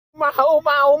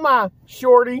oh my,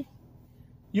 Shorty.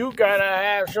 You gotta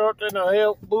have something to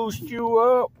help boost you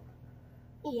up.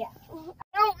 Yeah.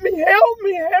 Help me, help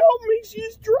me, help me.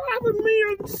 She's driving me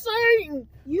insane.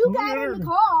 You got in the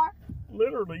car.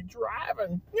 Literally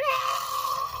driving.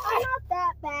 I'm not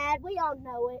that bad. We all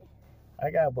know it.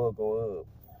 I gotta buckle up.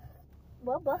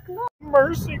 Well, buckle up.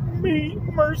 Mercy me,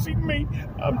 mercy me.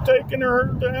 I'm taking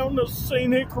her down the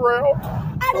scenic route.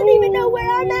 I don't even know where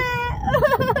I'm at.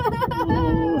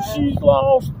 Ooh, she's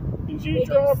lost. She's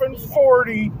driving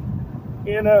 40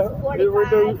 in a,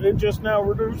 it just now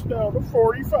reduced down to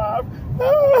 45.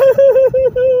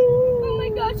 Oh my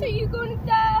gosh, are you going to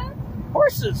die?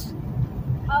 Horses.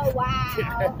 Oh,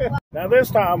 wow. Now this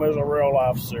time is a real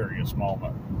life serious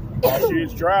moment. While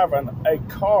she's driving, a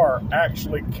car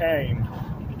actually came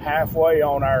halfway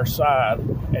on our side,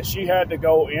 and she had to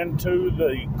go into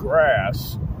the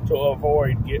grass to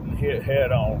avoid getting hit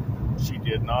head on. She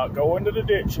did not go into the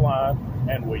ditch line,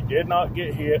 and we did not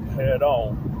get hit head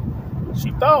on.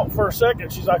 She thought for a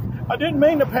second, she's like, I didn't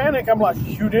mean to panic. I'm like,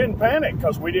 you didn't panic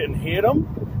because we didn't hit them,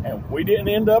 and we didn't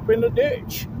end up in the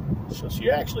ditch. So she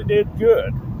actually did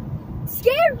good.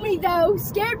 Scared me, though.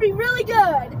 Scared me really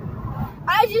good.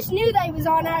 I just knew they was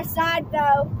on our side,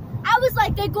 though. I was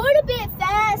like, they're going a bit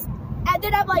fast, and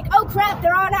then I'm like, oh crap,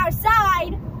 they're on our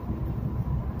side.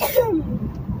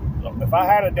 If I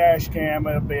had a dash cam,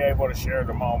 I'd be able to share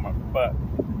the moment, but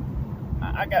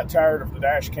I got tired of the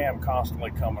dash cam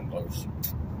constantly coming loose.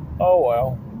 Oh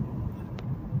well.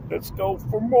 Let's go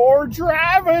for more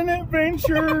driving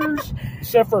adventures.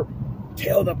 Except for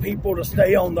tell the people to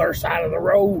stay on their side of the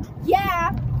road.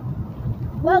 Yeah.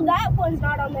 Well, that one's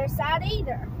not on their side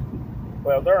either.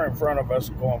 Well, they're in front of us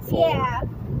going forward. Yeah.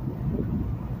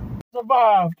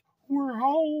 Survived. We're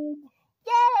home.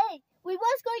 Yay! We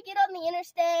was going to get on the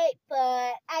interstate,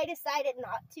 but I decided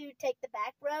not to take the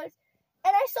back roads.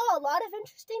 And I saw a lot of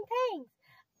interesting things.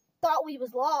 Thought we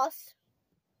was lost.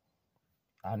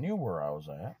 I knew where I was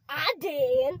at. I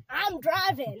did. I'm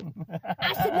driving.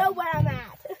 I should know where I'm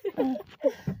at.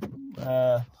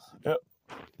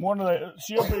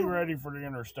 She'll be ready for the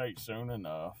interstate soon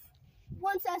enough.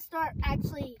 Once I start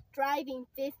actually driving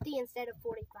 50 instead of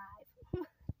 45.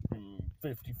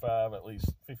 55, at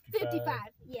least 55. 55,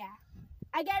 yeah.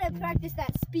 I gotta practice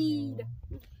that speed.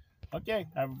 Okay,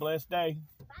 have a blessed day.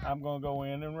 Bye. I'm gonna go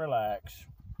in and relax.